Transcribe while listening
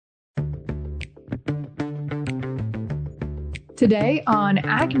Today on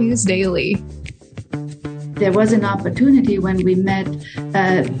Ag News Daily. There was an opportunity when we met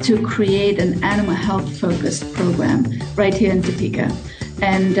to create an animal health focused program right here in Topeka.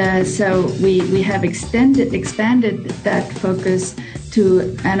 And so we have expanded that focus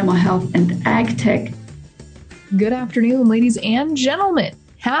to animal health and ag tech. Good afternoon, ladies and gentlemen.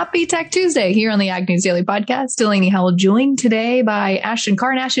 Happy Tech Tuesday here on the Ag News Daily podcast. Delaney Howell, joined today by Ashton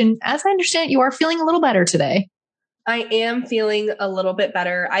Carr. Ashton, as I understand it, you are feeling a little better today. I am feeling a little bit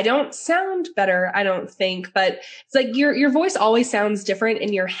better. I don't sound better, I don't think, but it's like your voice always sounds different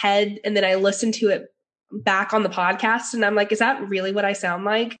in your head. And then I listen to it back on the podcast and I'm like, is that really what I sound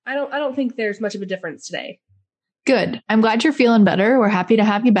like? I don't think there's much of a difference today. Good. I'm glad you're feeling better. We're happy to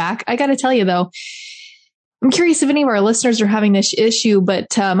have you back. I got to tell you though, I'm curious if any of our listeners are having this issue,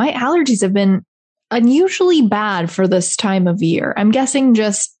 but my allergies have been unusually bad for this time of year. I'm guessing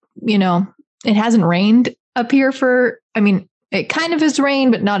just, it hasn't rained up here it kind of has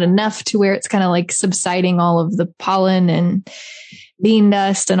rained, but not enough to where it's kind of like subsiding all of the pollen and bean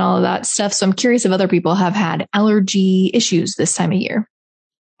dust and all of that stuff. So I'm curious if other people have had allergy issues this time of year.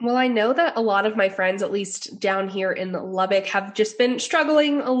 Well, I know that a lot of my friends, at least down here in Lubbock, have just been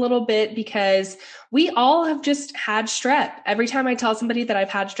struggling a little bit because we all have just had strep. Every time I tell somebody that I've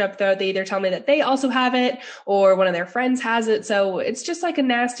had strep throat, they either tell me that they also have it or one of their friends has it. So it's just like a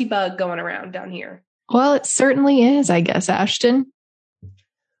nasty bug going around down here. Well, it certainly is, I guess, Ashton.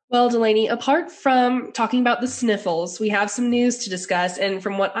 Well, Delaney, apart from talking about the sniffles, we have some news to discuss. And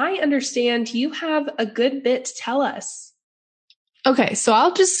from what I understand, you have a good bit to tell us. Okay, so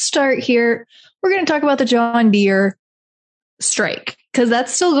I'll just start here. We're going to talk about the John Deere strike because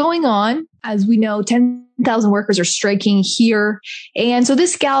that's still going on. As we know, 10,000 workers are striking here. And so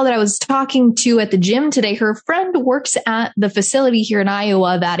this gal that I was talking to at the gym today, her friend works at the facility here in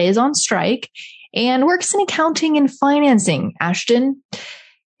Iowa that is on strike and works in accounting and financing, Ashton.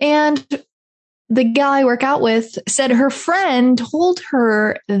 And the gal I work out with said her friend told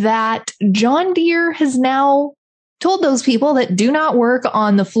her that John Deere has now told those people that do not work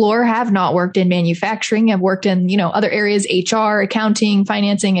on the floor, have not worked in manufacturing, have worked in, other areas, HR, accounting,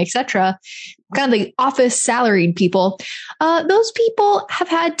 financing, etc., kind of the office salaried people. Those people have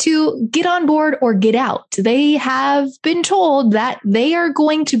had to get on board or get out. They have been told that they are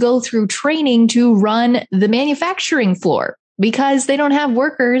going to go through training to run the manufacturing floor because they don't have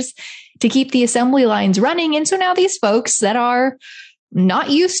workers to keep the assembly lines running. And so now these folks that are not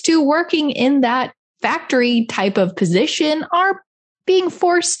used to working in that factory type of position are being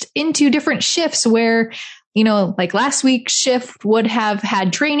forced into different shifts where, like last week's shift would have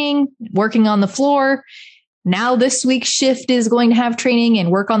had training, working on the floor. Now this week's shift is going to have training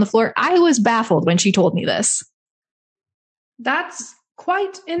and work on the floor. I was baffled when she told me this. That's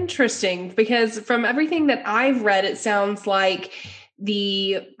quite interesting because from everything that I've read, it sounds like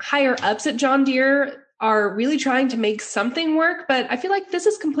the higher ups at John Deere are really trying to make something work, but I feel like this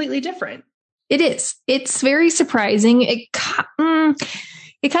is completely different. It is. It's very surprising. It kind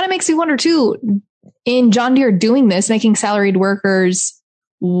of makes me wonder too, in John Deere doing this, making salaried workers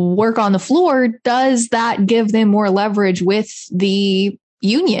work on the floor, does that give them more leverage with the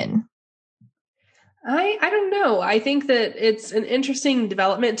union? I don't know. I think that it's an interesting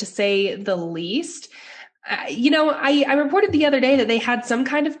development to say the least. I reported the other day that they had some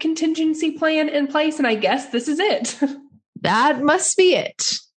kind of contingency plan in place, and I guess this is it. That must be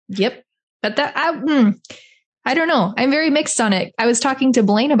it. Yep. But I don't know. I'm very mixed on it. I was talking to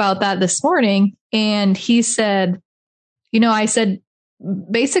Blaine about that this morning, and he said, I said,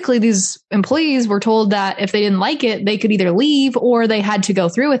 basically these employees were told that if they didn't like it, they could either leave or they had to go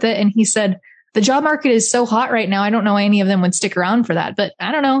through with it. And he said, the job market is so hot right now. I don't know any of them would stick around for that, but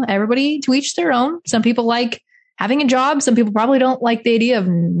I don't know. Everybody to each their own. Some people like having a job. Some people probably don't like the idea of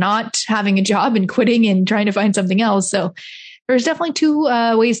not having a job and quitting and trying to find something else. So there's definitely two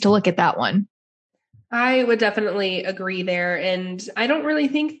ways to look at that one. I would definitely agree there. And I don't really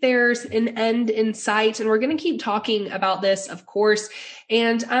think there's an end in sight. And we're going to keep talking about this, of course.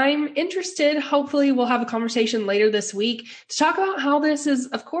 And I'm interested, hopefully we'll have a conversation later this week to talk about how this is,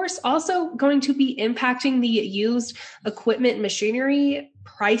 of course, also going to be impacting the used equipment machinery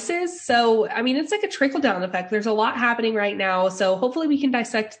prices. So, it's like a trickle down effect. There's a lot happening right now. So hopefully we can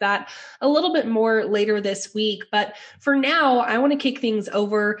dissect that a little bit more later this week. But for now, I want to kick things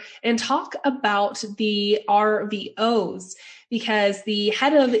over and talk about the RVOs because the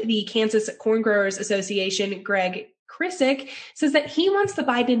head of the Kansas Corn Growers Association, Greg Krisick, says that he wants the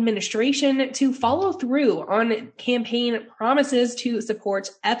Biden administration to follow through on campaign promises to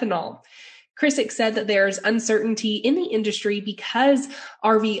support ethanol. Krisick said that there's uncertainty in the industry because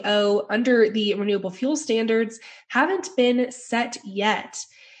RVO under the renewable fuel standards haven't been set yet.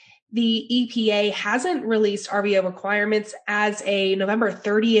 The EPA hasn't released RVO requirements as a November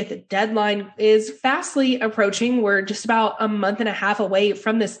 30th deadline is fastly approaching. We're just about a month and a half away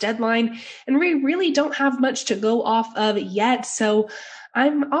from this deadline, and we really don't have much to go off of yet. So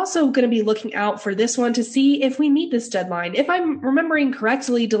I'm also going to be looking out for this one to see if we meet this deadline. If I'm remembering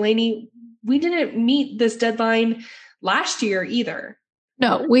correctly, Delaney, we didn't meet this deadline last year either.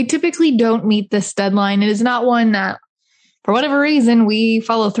 No, we typically don't meet this deadline. It is not one that, for whatever reason, we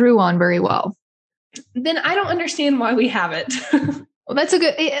follow through on very well. Then I don't understand why we haven't. Well, that's a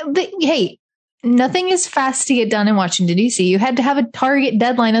good, hey, nothing is fast to get done in Washington, D.C. You had to have a target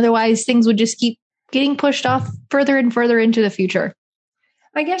deadline. Otherwise, things would just keep getting pushed off further and further into the future.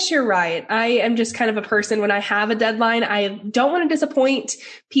 I guess you're right. I am just kind of a person, when I have a deadline, I don't want to disappoint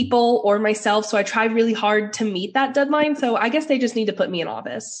people or myself. So I try really hard to meet that deadline. So I guess they just need to put me in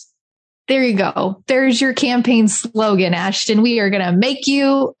office. There you go. There's your campaign slogan, Ashton. We are going to make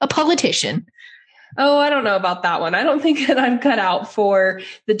you a politician. Oh, I don't know about that one. I don't think that I'm cut out for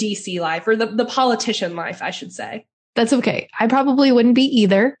the DC life, or the politician life, I should say. That's okay. I probably wouldn't be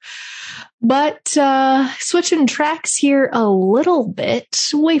either. But switching tracks here a little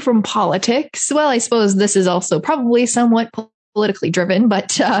bit away from politics. Well, I suppose this is also probably somewhat politically driven.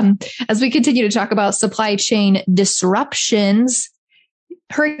 But as we continue to talk about supply chain disruptions,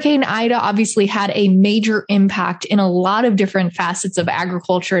 Hurricane Ida obviously had a major impact in a lot of different facets of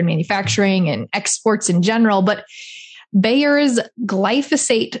agriculture and manufacturing and exports in general. But Bayer's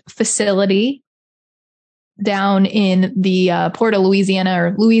glyphosate facility down in the Port of Louisiana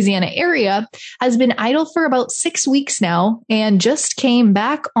or Louisiana area has been idle for about 6 weeks now and just came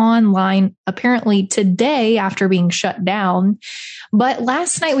back online apparently today after being shut down. But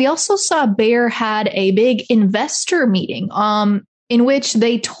last night we also saw Bayer had a big investor meeting in which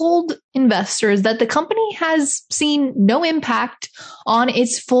they told investors that the company has seen no impact on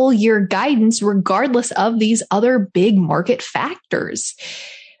its full year guidance regardless of these other big market factors.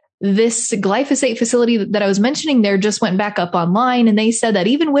 This glyphosate facility that I was mentioning there just went back up online, and they said that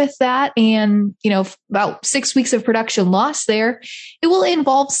even with that and, about 6 weeks of production loss there, it will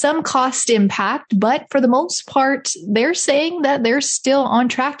involve some cost impact. But for the most part, they're saying that they're still on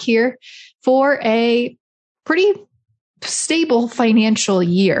track here for a pretty stable financial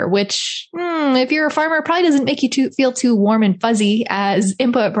year, which if you're a farmer, probably doesn't make you feel too warm and fuzzy as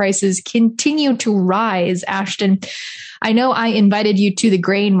input prices continue to rise. Ashton, I know I invited you to the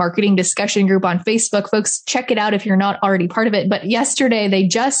grain marketing discussion group on Facebook. Folks, check it out if you're not already part of it. But yesterday, they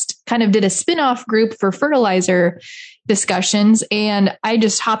just kind of did a spin-off group for fertilizer discussions. And I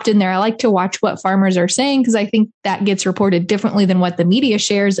just hopped in there. I like to watch what farmers are saying because I think that gets reported differently than what the media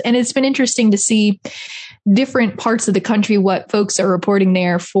shares. And it's been interesting to see different parts of the country, what folks are reporting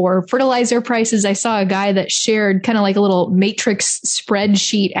there for fertilizer prices. I saw a guy that shared kind of like a little matrix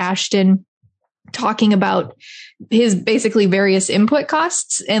spreadsheet, Ashton, talking about his basically various input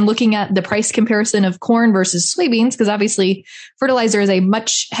costs and looking at the price comparison of corn versus soybeans, because obviously fertilizer is a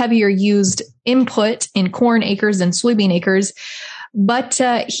much heavier used input in corn acres than soybean acres. But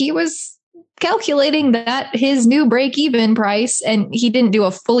he was calculating that his new break-even price, and he didn't do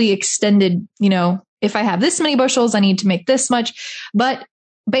a fully extended, if I have this many bushels, I need to make this much. But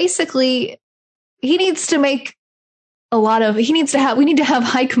basically, he needs to make we need to have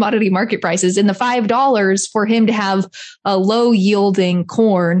high commodity market prices in the $5 for him to have a low yielding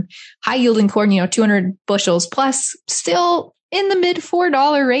corn, high yielding corn, 200 bushels plus, still in the mid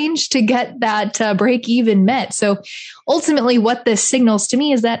 $4 range to get that break even met. So ultimately what this signals to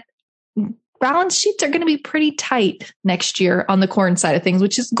me is that balance sheets are going to be pretty tight next year on the corn side of things,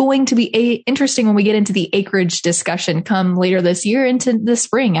 which is going to be interesting when we get into the acreage discussion come later this year into the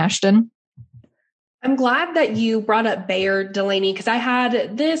spring, Ashton. I'm glad that you brought up Bayer, Delaney, because I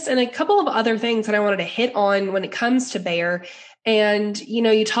had this and a couple of other things that I wanted to hit on when it comes to Bayer. And,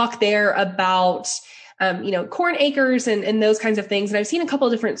 you talk there about, corn acres and those kinds of things. And I've seen a couple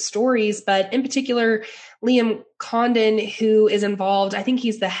of different stories, but in particular, Liam Condon, who is involved, I think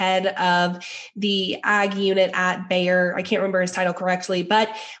he's the head of the ag unit at Bayer. I can't remember his title correctly, but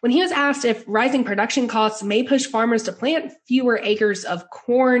when he was asked if rising production costs may push farmers to plant fewer acres of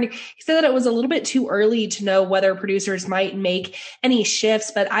corn, he said that it was a little bit too early to know whether producers might make any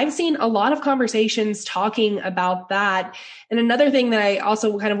shifts. But I've seen a lot of conversations talking about that. And another thing that I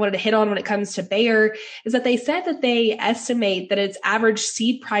also kind of wanted to hit on when it comes to Bayer is that they said that they estimate that its average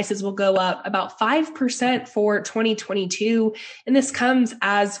seed prices will go up about 5% 6% for 2022. And this comes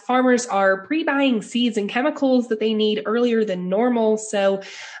as farmers are pre-buying seeds and chemicals that they need earlier than normal. So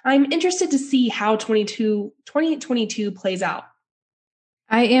I'm interested to see how 2022 plays out.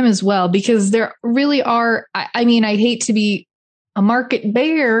 I am as well, because there really are, I mean, I'd hate to be a market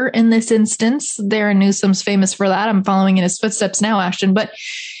bear in this instance. Darren Newsom's famous for that. I'm following in his footsteps now, Ashton, but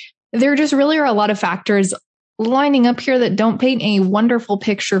there just really are a lot of factors lining up here that don't paint a wonderful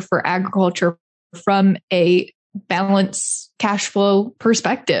picture for agriculture from a balanced cash flow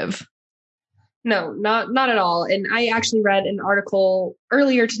perspective. No, not at all. And I actually read an article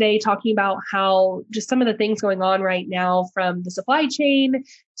earlier today talking about how just some of the things going on right now, from the supply chain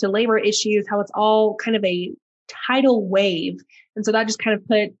to labor issues, how it's all kind of a tidal wave. And so that just kind of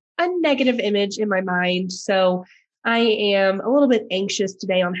put a negative image in my mind. So I am a little bit anxious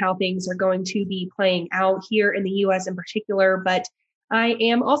today on how things are going to be playing out here in the US in particular, but I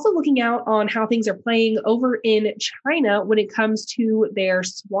am also looking out on how things are playing over in China when it comes to their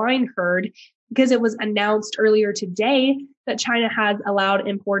swine herd, because it was announced earlier today that China has allowed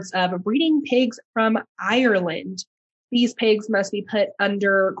imports of breeding pigs from Ireland. These pigs must be put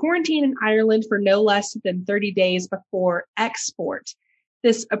under quarantine in Ireland for no less than 30 days before export.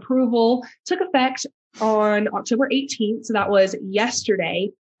 This approval took effect on October 18th, so that was yesterday,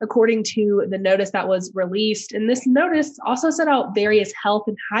 according to the notice that was released. And this notice also set out various health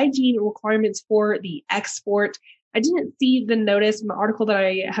and hygiene requirements for the export. I didn't see the notice in the article that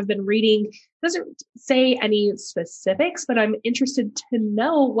I have been reading. It doesn't say any specifics, but I'm interested to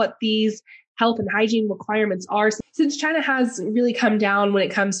know what these health and hygiene requirements are, since China has really come down when it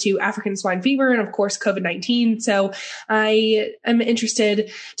comes to African swine fever and, of course, COVID-19. So I am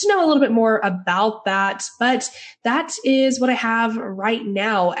interested to know a little bit more about that. But that is what I have right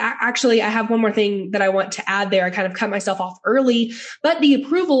now. Actually, I have one more thing that I want to add there. I kind of cut myself off early, but the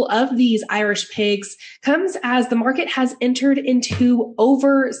approval of these Irish pigs comes as the market has entered into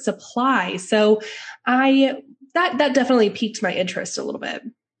oversupply. So that definitely piqued my interest a little bit.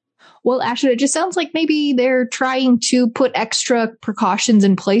 Well, actually, it just sounds like maybe they're trying to put extra precautions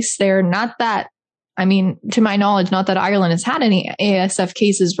in place there. Not that, I mean, to my knowledge, not that Ireland has had any ASF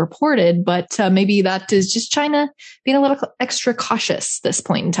cases reported, but maybe that is just China being a little extra cautious this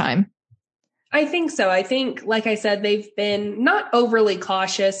point in time. I think so. I think, like I said, they've been not overly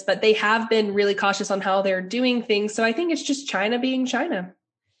cautious, but they have been really cautious on how they're doing things. So I think it's just China being China.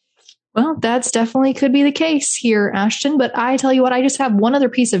 Well, that's definitely could be the case here, Ashton. But I tell you what, I just have one other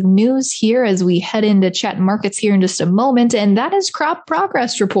piece of news here as we head into chat markets here in just a moment, and that is crop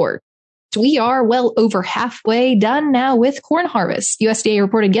progress report. We are well over halfway done now with corn harvest. USDA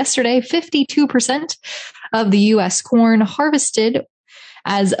reported yesterday 52% of the U.S. corn harvested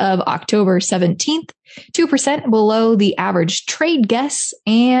as of October 17th, 2% below the average trade guess,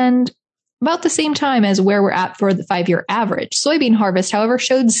 and about the same time as where we're at for the 5-year average. Soybean harvest, however,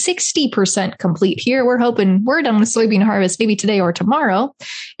 showed 60% complete here. We're hoping we're done with soybean harvest maybe today or tomorrow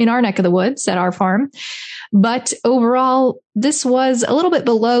in our neck of the woods at our farm. But overall, this was a little bit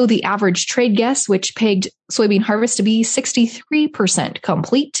below the average trade guess, which pegged soybean harvest to be 63%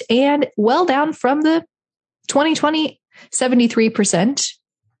 complete, and well down from the 2020 73%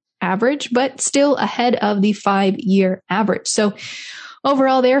 average, but still ahead of the 5-year average. So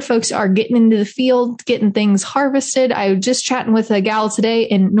overall there, folks are getting into the field, getting things harvested. I was just chatting with a gal today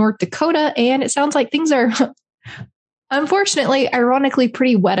in North Dakota, and it sounds like things are, unfortunately, ironically,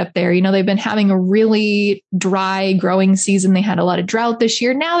 pretty wet up there. You know, they've been having a really dry growing season. They had a lot of drought this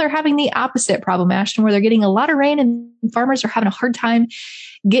year. Now they're having the opposite problem, Ashton, where they're getting a lot of rain and farmers are having a hard time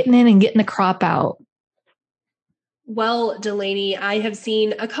getting in and getting the crop out. Well, Delaney, I have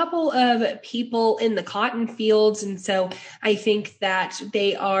seen a couple of people in the cotton fields, and so I think that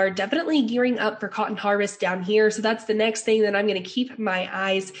they are definitely gearing up for cotton harvest down here. So that's the next thing that I'm going to keep my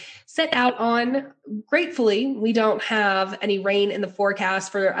eyes set out on. Gratefully, we don't have any rain in the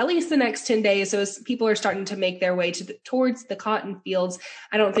forecast for at least the next 10 days. So as people are starting to make their way towards the cotton fields,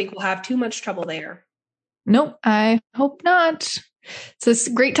 I don't think we'll have too much trouble there. Nope, I hope not. It's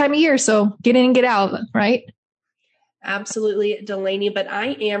a great time of year, so get in and get out, right? Absolutely, Delaney, but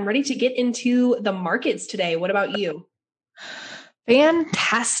I am ready to get into the markets today. What about you?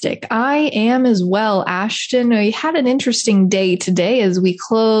 Fantastic. I am as well, Ashton. We had an interesting day today as we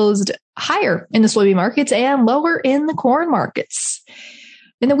closed higher in the soybean markets and lower in the corn markets.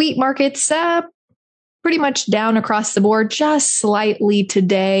 In the wheat markets, pretty much down across the board, just slightly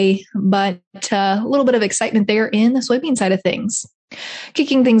today, but a little bit of excitement there in the soybean side of things.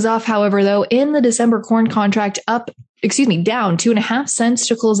 Kicking things off, however, though, in the December corn contract down 2.5 cents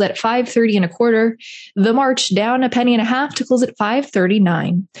to close at 5.30 1/4. The March down 1.50 to close at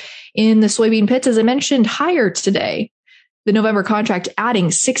 5.39. In the soybean pits, as I mentioned, higher today. The November contract adding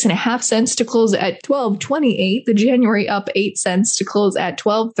 6.5 cents to close at 12.28. The January up 8 cents to close at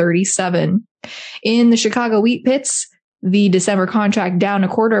 12.37. In the Chicago wheat pits, the December contract down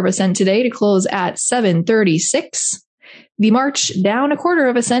 1/4 cent today to close at 7.36. The March down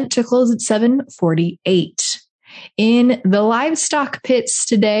 1/4 cent to close at 7.48. In the livestock pits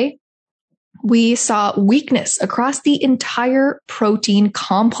today, we saw weakness across the entire protein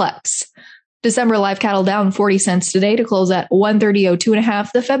complex. December live cattle down 40 cents today to close at 130.02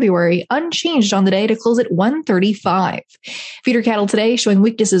 1/2. The February unchanged on the day to close at 135. Feeder cattle today showing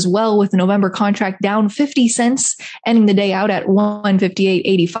weakness as well, with the November contract down 50 cents, ending the day out at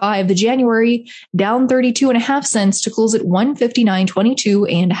 158.85. The January down 32.5 cents to close at 159.22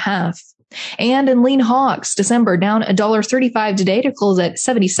 1/2. And in lean hogs, December down $1.35 today to close at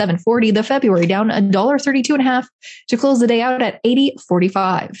 77.40. The February down $1.32 1/2 to close the day out at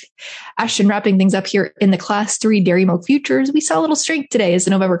 80.45. Ashton, wrapping things up here in the Class 3 dairy milk futures, we saw a little strength today as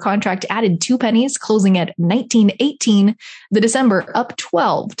the November contract added 2 pennies, closing at 19.18. The December up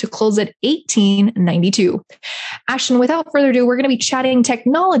 12 to close at 18.92. Ashton, without further ado, we're going to be chatting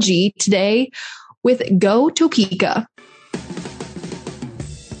technology today with Go Topeka.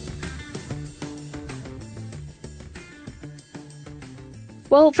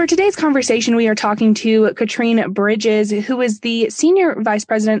 Well, for today's conversation, we are talking to Katrine Bridges, who is the Senior Vice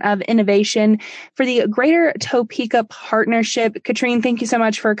President of Innovation for the Greater Topeka Partnership. Katrine, thank you so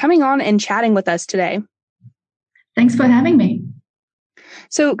much for coming on and chatting with us today. Thanks for having me.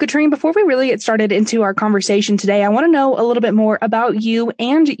 So, Katrine, before we really get started into our conversation today, I want to know a little bit more about you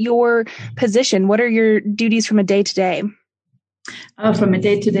and your position. What are your duties from a day-to-day? From a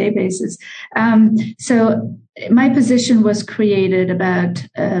day-to-day basis. So my position was created about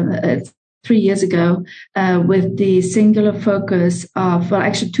 3 years ago with the singular focus of, well,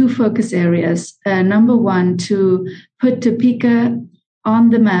 actually 2 focus areas. Number one, to put Topeka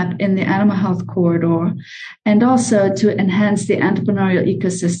on the map in the animal health corridor, and also to enhance the entrepreneurial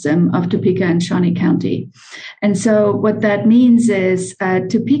ecosystem of Topeka and Shawnee County. And so what that means is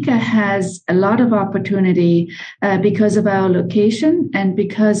Topeka has a lot of opportunity because of our location and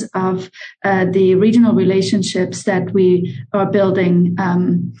because of the regional relationships that we are building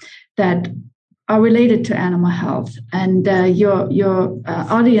that are related to animal health. And your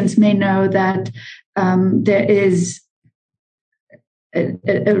audience may know that there is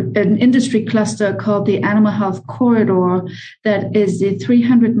an industry cluster called the Animal Health Corridor that is the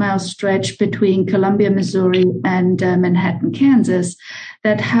 300-mile stretch between Columbia, Missouri, and Manhattan, Kansas,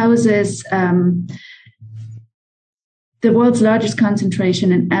 that houses the world's largest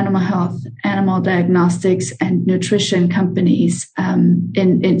concentration in animal health, animal diagnostics, and nutrition companies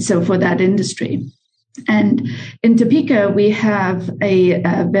so for that industry. And in Topeka, we have a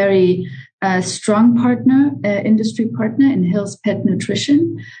very strong partner, industry partner in Hill's Pet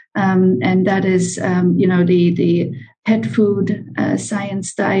Nutrition. And that is, the pet food,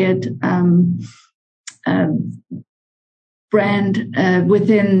 science diet brand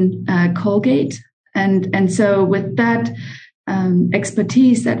within Colgate. And so with that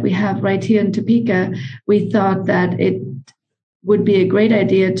expertise that we have right here in Topeka, we thought that it would be a great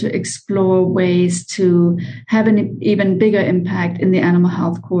idea to explore ways to have an even bigger impact in the animal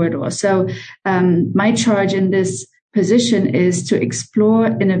health corridor. So my charge in this position is to explore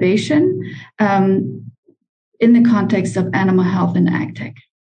innovation in the context of animal health and ag tech.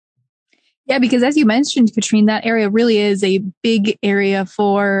 Yeah, because as you mentioned, Katrine, that area really is a big area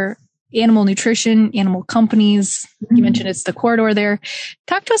for animal nutrition, animal companies. You mentioned it's the corridor there.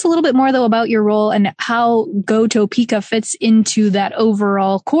 Talk to us a little bit more, though, about your role and how Go Topeka fits into that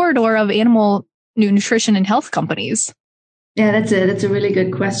overall corridor of animal nutrition and health companies. Yeah, that's a really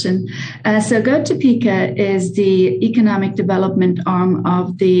good question. So Go Topeka is the economic development arm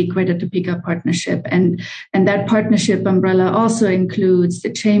of the Greater Topeka Partnership. And that partnership umbrella also includes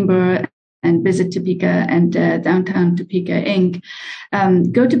the Chamber and Visit Topeka and Downtown Topeka, Inc.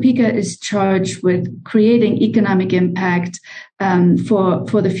 Go Topeka is charged with creating economic impact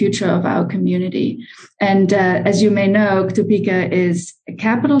for the future of our community. And as you may know, Topeka is a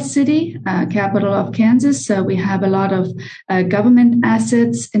capital city, capital of Kansas. So we have a lot of government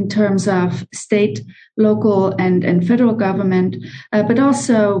assets in terms of state, local, and federal government. But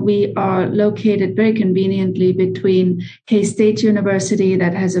also we are located very conveniently between K-State University,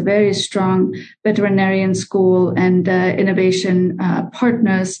 that has a very strong veterinarian school, and innovation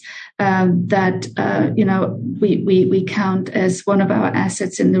partners that we count as as one of our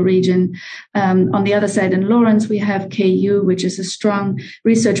assets in the region. On the other side in Lawrence, we have KU, which is a strong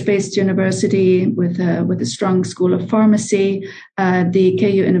research-based university with a strong school of pharmacy, the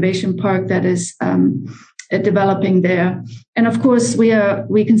KU Innovation Park that is developing there. And of course,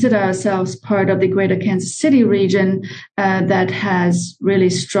 we consider ourselves part of the greater Kansas City region that has really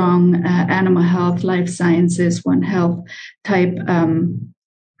strong animal health, life sciences, One Health type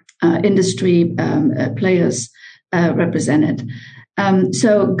industry players represented.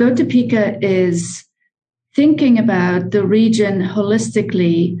 So GoTopeka is thinking about the region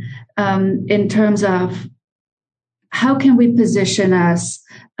holistically in terms of how can we position us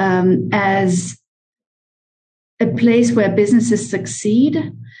as a place where businesses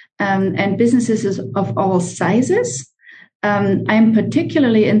succeed and businesses of all sizes. I'm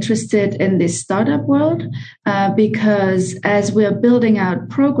particularly interested in the startup world because as we're building out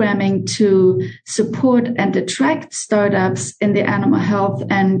programming to support and attract startups in the animal health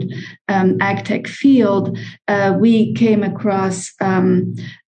and ag tech field, we came across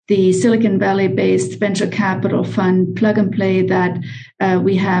the Silicon Valley-based venture capital fund Plug and Play that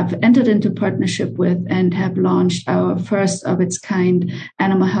we have entered into partnership with and have launched our first of its kind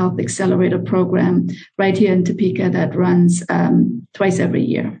animal health accelerator program right here in Topeka that runs twice every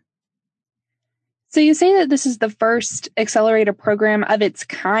year. So you say that this is the first accelerator program of its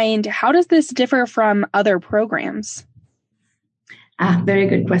kind. How does this differ from other programs? Very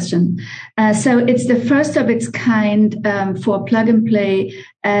good question. So it's the first of its kind for Plug and Play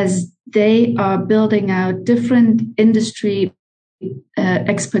as they are building out different industry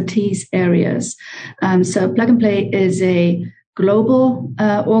expertise areas. So Plug and Play is a global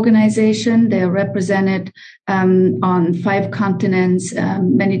organization. They are represented on 5 continents,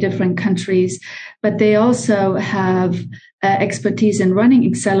 many different countries, but they also have expertise in running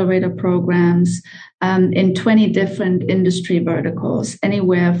accelerator programs in 20 different industry verticals,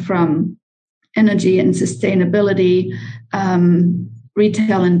 anywhere from energy and sustainability,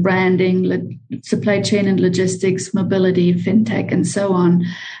 retail and branding, supply chain and logistics, mobility, fintech, and so on.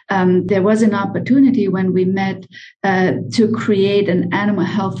 There was an opportunity when we met to create an animal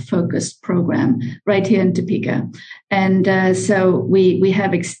health focused program right here in Topeka. And so we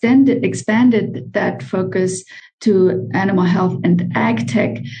have expanded that focus to animal health and ag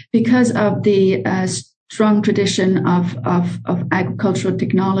tech because of the strong tradition of agricultural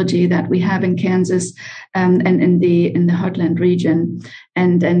technology that we have in Kansas and in the Heartland region.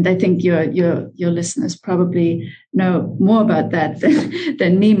 And I think your listeners probably know more about that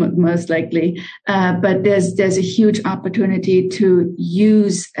than me, most likely. But there's a huge opportunity to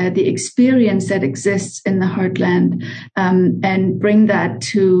use the experience that exists in the Heartland and bring that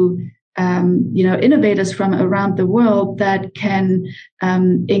to innovators from around the world that can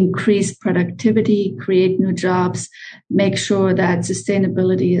increase productivity, create new jobs, make sure that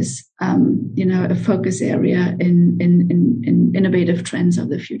sustainability is, a focus area in innovative trends of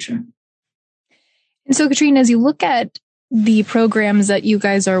the future. And so, Katrine, as you look at the programs that you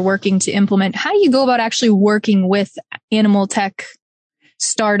guys are working to implement, how do you go about actually working with animal tech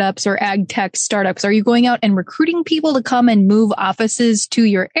startups or ag tech startups? Are you going out and recruiting people to come and move offices to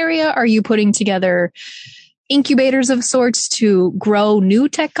your area? Are you putting together incubators of sorts to grow new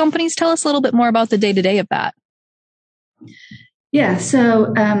tech companies? Tell us a little bit more about the day-to-day of that. Yeah,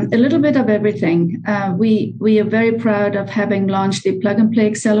 so a little bit of everything. We are very proud of having launched the Plug and Play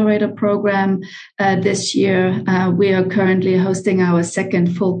Accelerator program this year. We are currently hosting our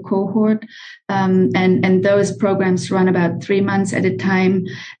second full cohort, and those programs run about 3 months at a time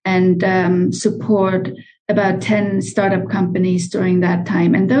and support about 10 startup companies during that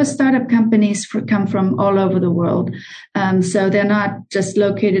time. And those startup companies come from all over the world. So they're not just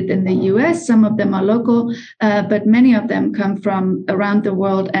located in the US. Some of them are local, but many of them come from around the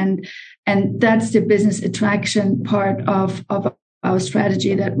world. And that's the business attraction part of our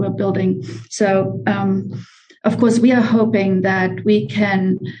strategy that we're building. So, of course, we are hoping that we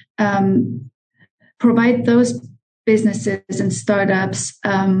can provide those businesses and startups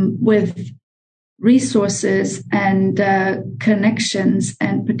with resources and connections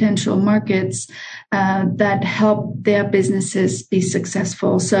and potential markets that help their businesses be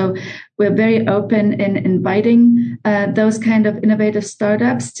successful. So we're very open in inviting those kind of innovative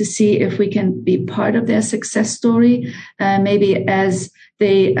startups to see if we can be part of their success story. Maybe as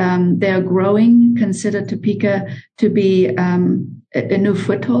they are growing, consider Topeka to be a new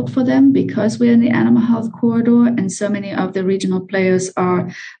foothold for them because we're in the animal health corridor and so many of the regional players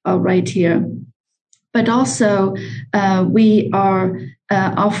are right here. But also, we are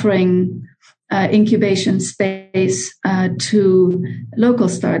offering incubation space to local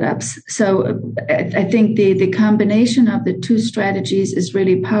startups. So I think the combination of the two strategies is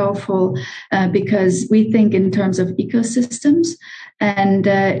really powerful because we think in terms of ecosystems. And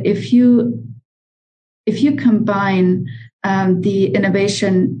if you combine the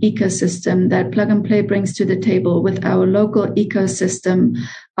innovation ecosystem that Plug and Play brings to the table with our local ecosystem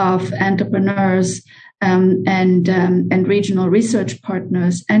of entrepreneurs and regional research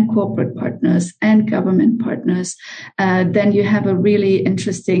partners and corporate partners and government partners, then you have a really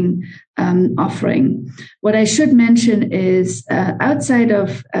interesting offering. What I should mention is outside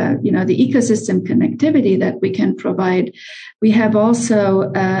of the ecosystem connectivity that we can provide, we have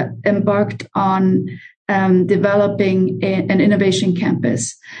also embarked on developing an innovation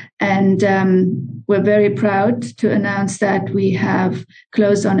campus. And we're very proud to announce that we have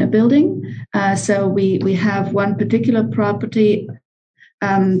closed on a building. So we have one particular property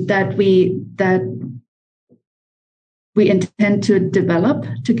that we intend to develop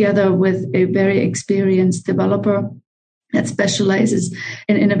together with a very experienced developer that specializes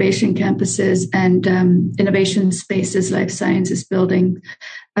in innovation campuses and innovation spaces, life sciences building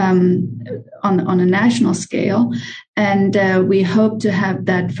on a national scale. And we hope to have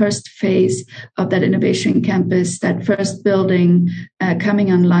that first phase of that innovation campus, that first building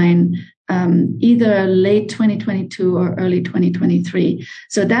coming online either late 2022 or early 2023.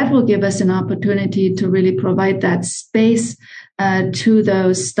 So that will give us an opportunity to really provide that space to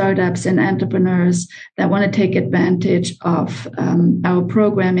those startups and entrepreneurs that want to take advantage of our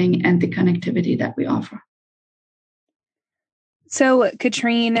programming and the connectivity that we offer. So,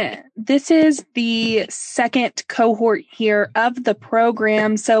 Katrine, this is the second cohort here of the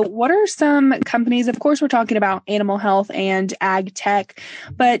program. So what are some companies? Of course, we're talking about animal health and ag tech,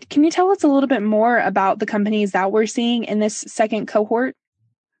 but can you tell us a little bit more about the companies that we're seeing in this second cohort?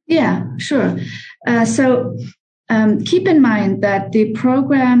 Yeah, sure. So keep in mind that the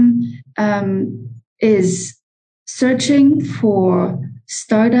program is searching for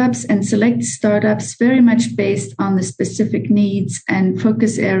startups and select startups very much based on the specific needs and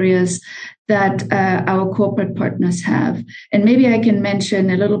focus areas that our corporate partners have. And maybe I can mention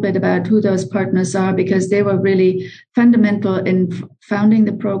a little bit about who those partners are, because they were really fundamental in founding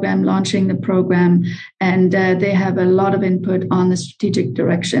the program, launching the program, and they have a lot of input on the strategic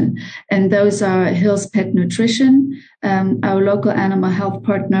direction. And those are Hill's Pet Nutrition, our local animal health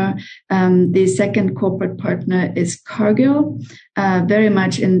partner. The second corporate partner is Cargill, very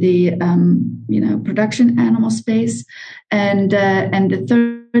much in the production animal space, and the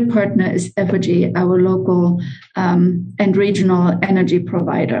third partner is Evergy, our local and regional energy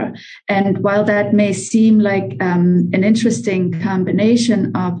provider. And while that may seem like an interesting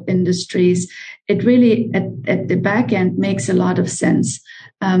combination of industries, it really at the back end makes a lot of sense.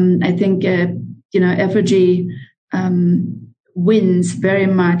 I think Evergy wins very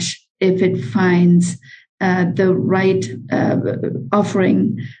much if it finds the right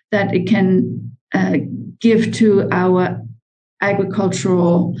offering that it can give to our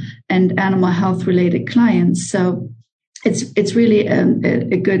agricultural and animal health related clients. So it's really a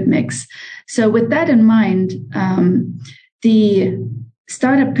good mix. So with that in mind, the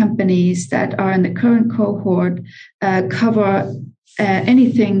startup companies that are in the current cohort cover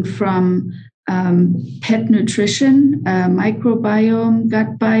anything from pet nutrition, microbiome,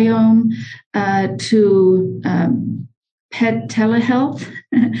 gut biome, to pet telehealth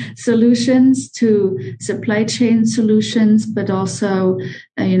solutions, to supply chain solutions, but also,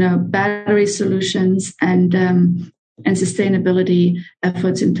 battery solutions and sustainability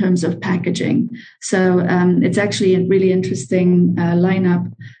efforts in terms of packaging. So it's actually a really interesting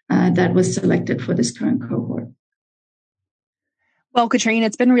lineup that was selected for this current cohort. Well, Katrine,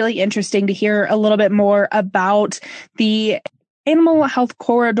 it's been really interesting to hear a little bit more about the Animal Health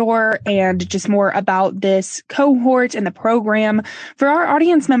Corridor and just more about this cohort and the program. For our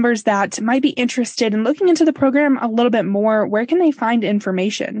audience members that might be interested in looking into the program a little bit more, where can they find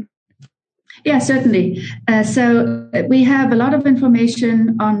information? Yeah, certainly. So we have a lot of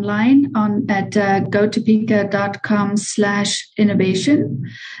information online at gotopeka.com/innovation.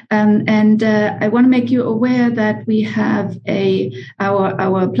 And I want to make you aware that we have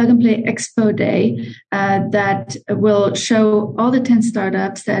our Plug and Play Expo Day that will show all the 10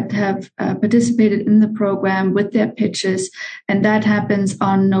 startups that have participated in the program with their pitches. And that happens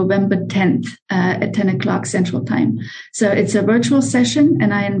on November 10th at 10 o'clock Central Time. So it's a virtual session,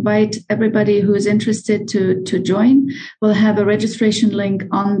 and I invite everybody who is interested to join. We'll have a registration link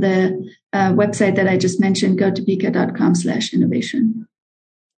on the website that I just mentioned, gotopeka.com/innovation.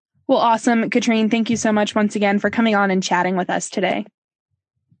 Well, awesome. Katrine, thank you so much once again for coming on and chatting with us today.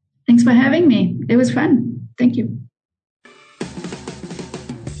 Thanks for having me. It was fun. Thank you.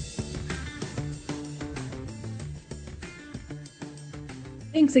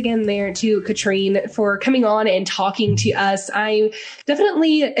 Thanks again there to Katrine for coming on and talking to us. I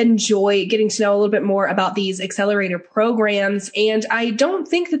definitely enjoy getting to know a little bit more about these accelerator programs, and I don't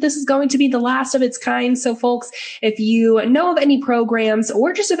think that this is going to be the last of its kind. So folks, if you know of any programs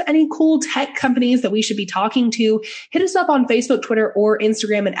or just of any cool tech companies that we should be talking to, hit us up on Facebook, Twitter, or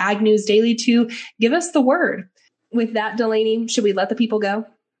Instagram at Ag News Daily to give us the word. With that, Delaney, should we let the people go?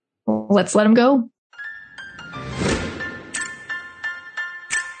 Let's let them go.